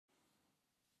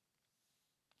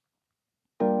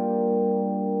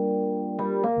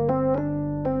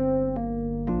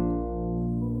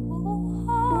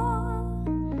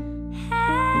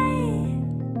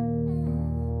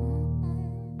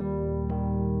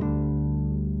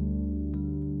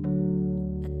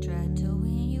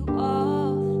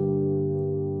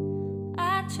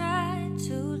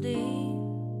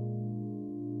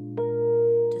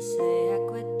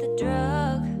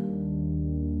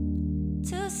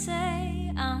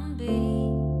say I'm B,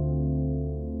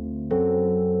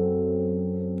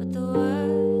 but the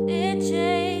word, it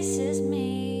chases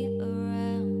me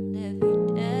around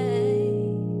every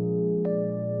day.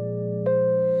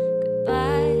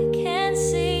 Goodbye can't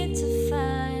seem to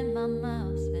find my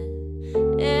mouth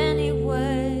in any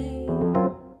way,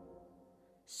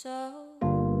 so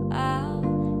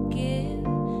I'll give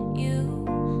you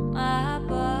my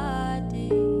body.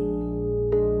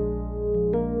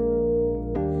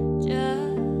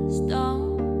 Just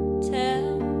don't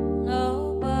tell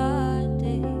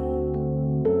nobody.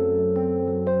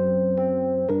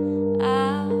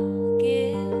 I'll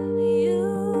give you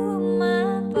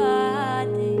my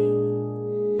body,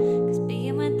 'cause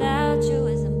being without you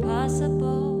is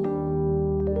impossible.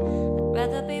 I'd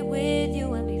rather be with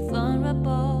you and be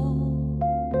vulnerable.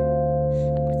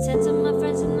 I pretend to my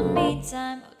friends in the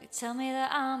meantime, oh, they tell me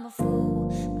that I'm a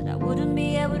fool, but I wouldn't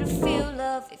be able to feel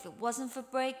love if it wasn't for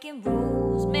breaking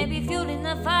rules. Maybe fueling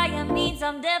the fire means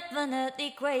I'm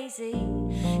definitely crazy.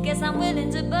 Guess I'm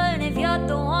willing to burn if you're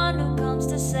the one who comes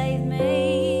to save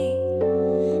me.